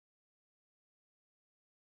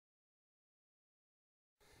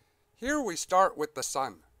Here we start with the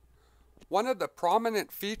Sun. One of the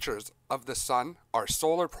prominent features of the Sun are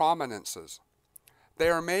solar prominences. They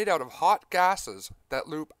are made out of hot gases that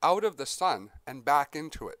loop out of the Sun and back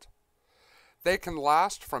into it. They can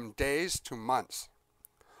last from days to months.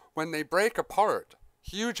 When they break apart,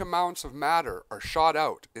 huge amounts of matter are shot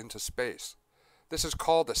out into space. This is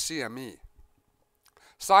called a CME.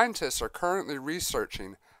 Scientists are currently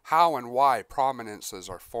researching how and why prominences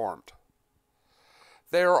are formed.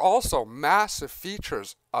 They are also massive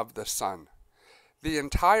features of the Sun. The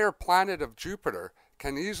entire planet of Jupiter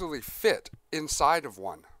can easily fit inside of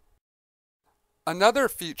one. Another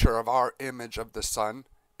feature of our image of the Sun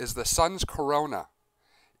is the Sun's corona.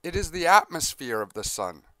 It is the atmosphere of the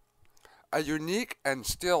Sun. A unique and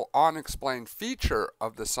still unexplained feature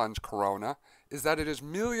of the Sun's corona is that it is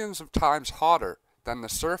millions of times hotter than the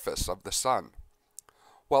surface of the Sun.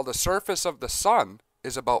 While the surface of the Sun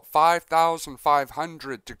is about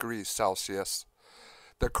 5,500 degrees Celsius,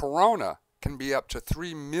 the corona can be up to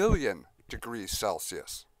 3 million degrees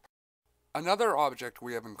Celsius. Another object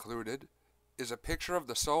we have included is a picture of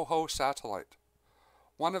the SOHO satellite,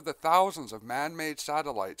 one of the thousands of man-made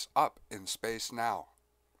satellites up in space now.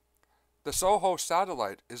 The SOHO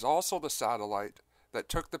satellite is also the satellite that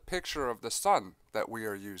took the picture of the Sun that we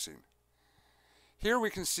are using. Here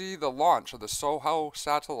we can see the launch of the SOHO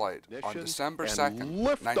satellite on December 2nd,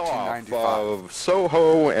 1995. Of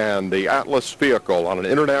SOHO and the Atlas vehicle on an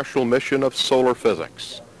international mission of solar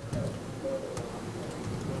physics.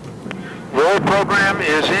 Roll program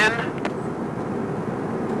is in.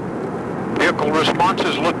 Vehicle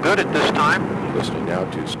responses look good at this time. Listening now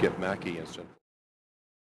to Skip Mackey instant.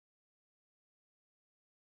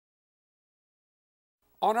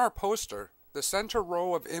 On our poster, the center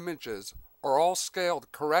row of images are all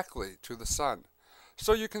scaled correctly to the Sun,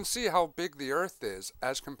 so you can see how big the Earth is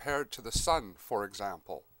as compared to the Sun, for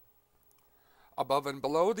example. Above and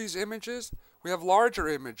below these images, we have larger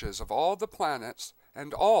images of all the planets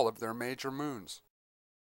and all of their major moons.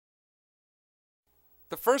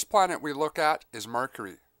 The first planet we look at is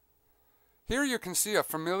Mercury. Here you can see a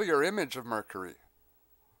familiar image of Mercury.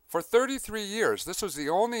 For 33 years, this was the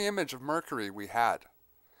only image of Mercury we had.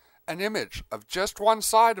 An image of just one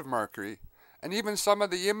side of Mercury, and even some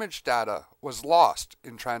of the image data was lost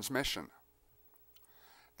in transmission.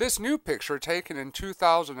 This new picture, taken in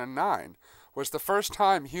 2009, was the first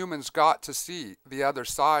time humans got to see the other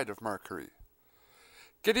side of Mercury.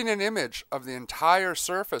 Getting an image of the entire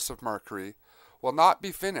surface of Mercury will not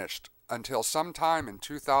be finished until sometime in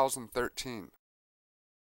 2013.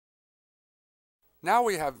 Now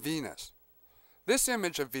we have Venus. This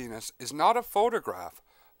image of Venus is not a photograph,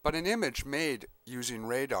 but an image made using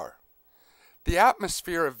radar. The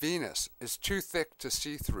atmosphere of Venus is too thick to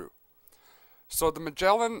see through, so the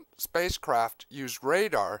Magellan spacecraft used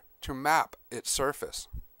radar to map its surface.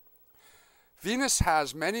 Venus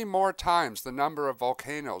has many more times the number of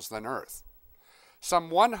volcanoes than Earth.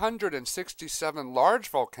 Some 167 large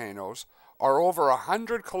volcanoes are over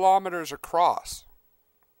 100 kilometers across.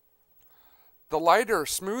 The lighter,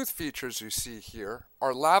 smooth features you see here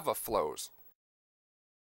are lava flows.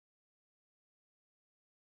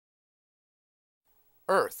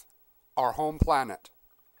 Earth, our home planet.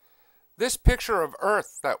 This picture of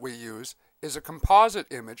Earth that we use is a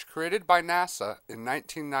composite image created by NASA in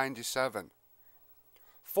 1997.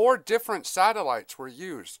 4 different satellites were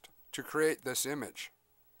used to create this image.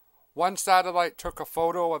 One satellite took a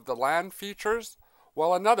photo of the land features,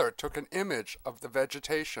 while another took an image of the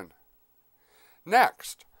vegetation.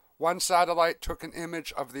 Next, one satellite took an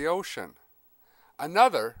image of the ocean.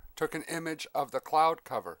 Another took an image of the cloud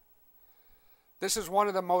cover. This is one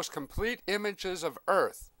of the most complete images of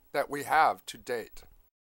Earth that we have to date.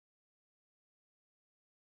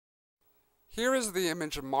 Here is the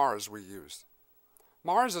image of Mars we use.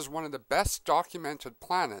 Mars is one of the best documented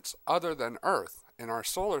planets other than Earth in our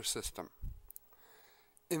solar system.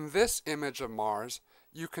 In this image of Mars,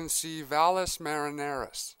 you can see Valles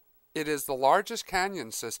Marineris. It is the largest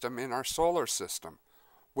canyon system in our solar system,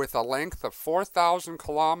 with a length of 4,000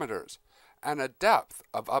 kilometers and a depth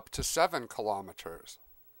of up to 7 kilometers.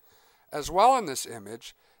 As well in this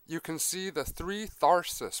image, you can see the 3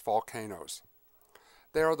 Tharsis volcanoes.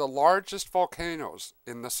 They are the largest volcanoes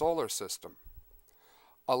in the solar system.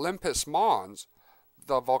 Olympus Mons,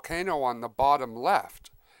 the volcano on the bottom left,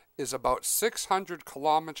 is about 600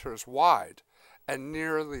 kilometers wide and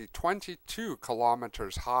nearly 22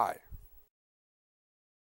 kilometers high.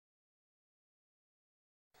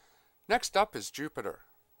 Next up is Jupiter.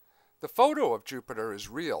 The photo of Jupiter is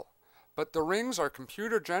real, but the rings are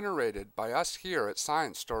computer generated by us here at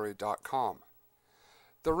ScienceStory.com.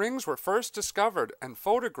 The rings were first discovered and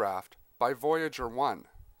photographed by Voyager 1.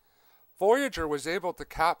 Voyager was able to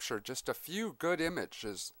capture just a few good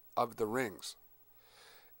images of the rings.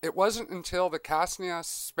 It wasn't until the Cassini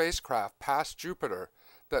spacecraft passed Jupiter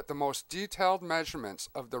that the most detailed measurements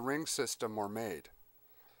of the ring system were made.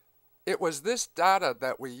 It was this data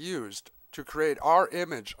that we used to create our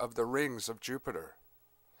image of the rings of Jupiter.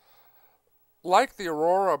 Like the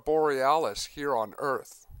aurora borealis here on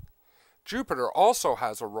Earth, Jupiter also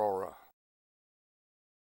has aurora.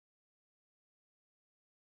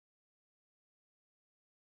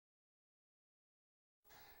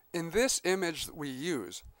 In this image that we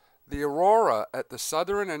use, the aurora at the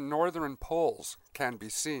southern and northern poles can be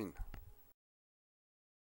seen.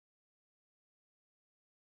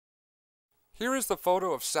 Here is the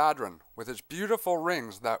photo of Saturn with its beautiful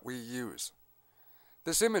rings that we use.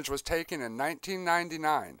 This image was taken in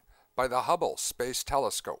 1999 by the Hubble Space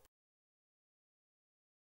Telescope.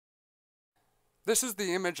 This is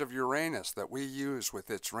the image of Uranus that we use with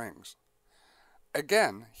its rings.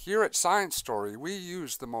 Again, here at Science Story, we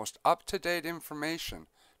use the most up-to-date information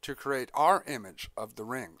to create our image of the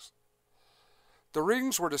rings. The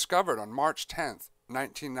rings were discovered on March 10,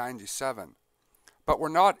 1997, but were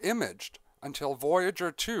not imaged until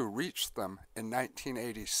Voyager 2 reached them in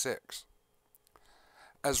 1986.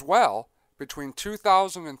 As well, between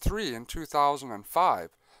 2003 and 2005,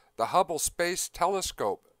 the Hubble Space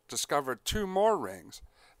Telescope discovered 2 more rings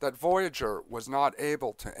that Voyager was not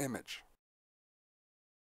able to image.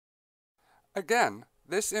 Again,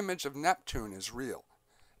 this image of Neptune is real.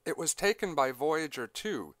 It was taken by Voyager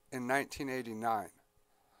 2 in 1989.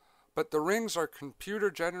 But the rings are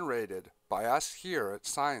computer generated by us here at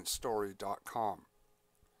ScienceStory.com.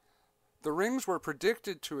 The rings were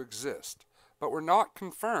predicted to exist, but were not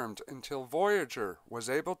confirmed until Voyager was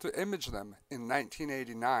able to image them in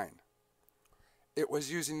 1989. It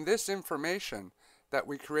was using this information that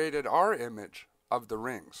we created our image of the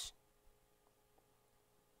rings.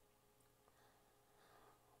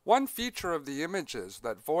 One feature of the images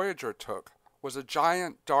that Voyager took was a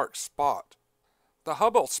giant dark spot. The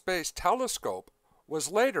Hubble Space Telescope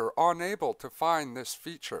was later unable to find this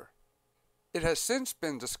feature. It has since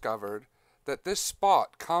been discovered that this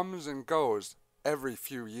spot comes and goes every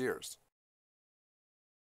few years.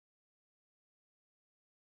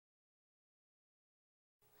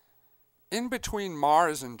 In between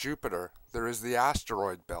Mars and Jupiter, there is the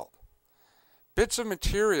asteroid belt. Bits of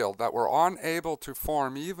material that were unable to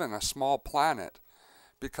form even a small planet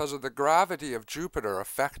because of the gravity of Jupiter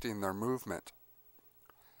affecting their movement.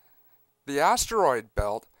 The asteroid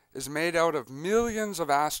belt is made out of millions of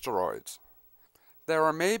asteroids. There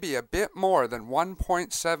are maybe a bit more than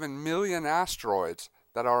 1.7 million asteroids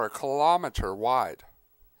that are a kilometer wide.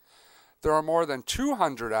 There are more than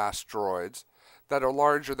 200 asteroids that are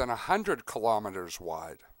larger than 100 kilometers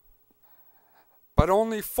wide, but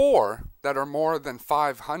only 4 that are more than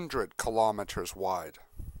 500 kilometers wide.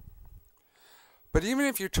 But even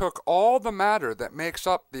if you took all the matter that makes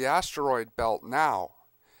up the asteroid belt now,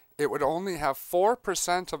 it would only have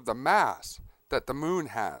 4% of the mass that the Moon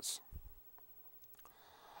has.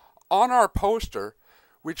 On our poster,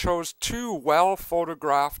 we chose 2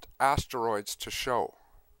 well-photographed asteroids to show.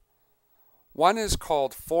 One is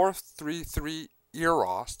called 433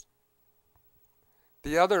 Eros.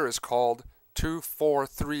 The other is called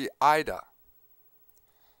 243 Ida.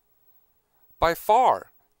 By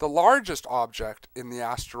far, the largest object in the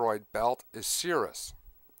asteroid belt is Sirius.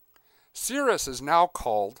 Sirius is now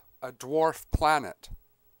called a dwarf planet.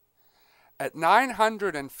 At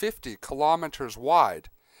 950 kilometers wide,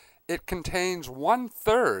 it contains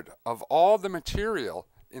 1/3 of all the material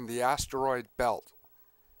in the asteroid belt.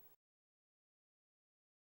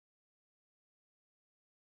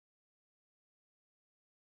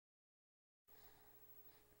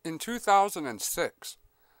 In 2006,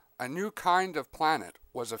 a new kind of planet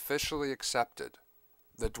was officially accepted,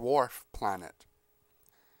 the dwarf planet.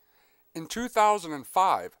 In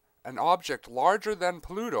 2005, an object larger than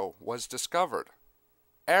Pluto was discovered,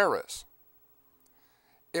 Eris.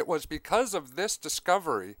 It was because of this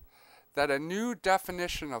discovery that a new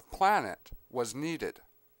definition of planet was needed.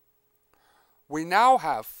 We now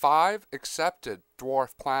have 5 accepted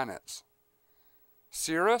dwarf planets: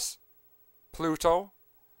 Sirius, Pluto,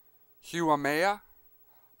 Haumea,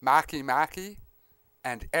 Makemake,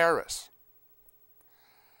 and Eris.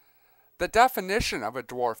 The definition of a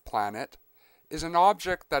dwarf planet is an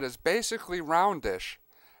object that is basically roundish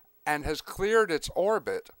and has cleared its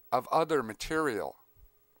orbit of other material.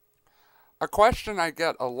 A question I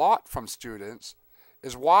get a lot from students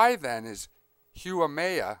is why then is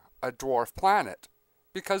Haumea a dwarf planet?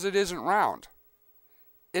 Because it isn't round.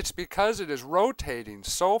 It's because it is rotating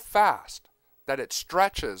so fast that it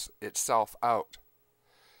stretches itself out.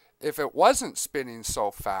 If it wasn't spinning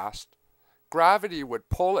so fast, gravity would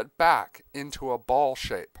pull it back into a ball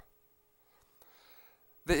shape.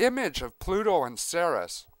 The image of Pluto and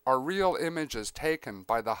Ceres are real images taken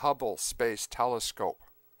by the Hubble Space Telescope.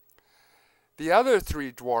 The other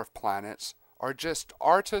 3 dwarf planets are just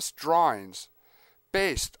artist drawings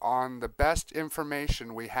based on the best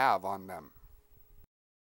information we have on them.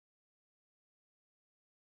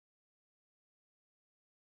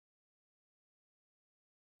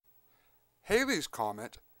 Halley's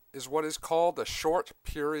Comet is what is called a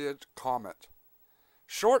short-period comet.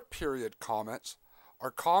 Short-period comets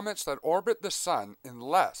are comets that orbit the Sun in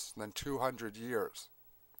less than 200 years.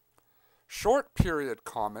 Short-period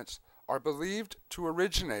comets are believed to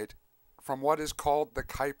originate from what is called the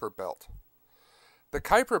Kuiper Belt. The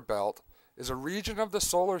Kuiper Belt is a region of the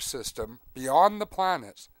solar system beyond the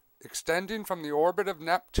planets, extending from the orbit of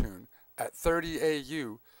Neptune at 30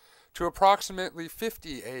 AU to approximately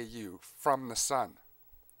 50 AU from the Sun.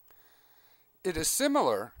 It is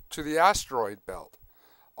similar to the asteroid belt,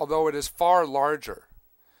 although it is far larger,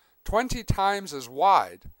 20 times as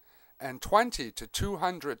wide and 20 to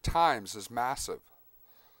 200 times as massive.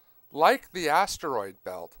 Like the asteroid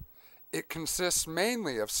belt, it consists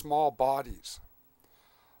mainly of small bodies.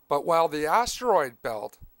 But while the asteroid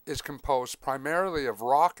belt is composed primarily of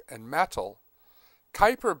rock and metal,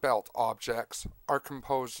 Kuiper Belt objects are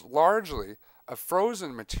composed largely of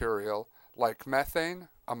frozen material like methane,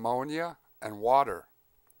 ammonia, and water.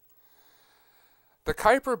 The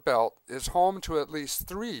Kuiper Belt is home to at least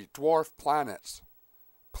 3 dwarf planets: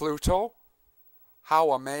 Pluto,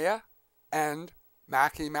 Haumea, and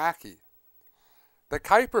Makemake. The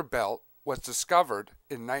Kuiper Belt was discovered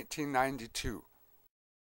in 1992.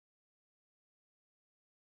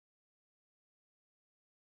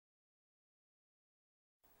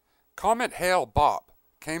 Comet Hale-Bopp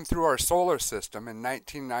came through our solar system in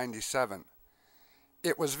 1997.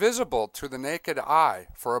 It was visible to the naked eye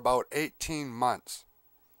for about 18 months.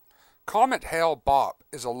 Comet Hale-Bopp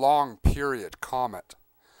is a long-period comet.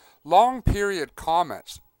 Long-period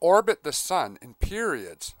comets orbit the Sun in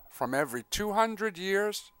periods from every 200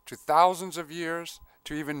 years to thousands of years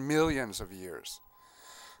to even millions of years.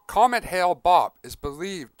 Comet Hale-Bopp is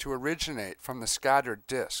believed to originate from the scattered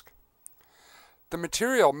disk. The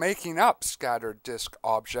material making up scattered disk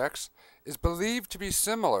objects is believed to be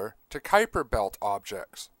similar to Kuiper Belt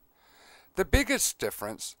objects. The biggest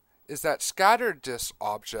difference is that scattered disk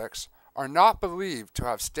objects are not believed to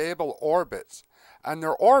have stable orbits, and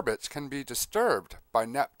their orbits can be disturbed by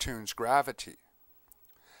Neptune's gravity.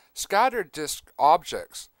 Scattered disk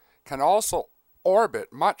objects can also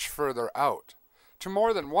orbit much further out, to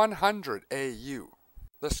more than 100 AU.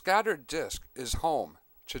 The scattered disk is home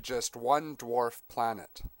to just one dwarf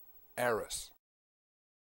planet, Eris.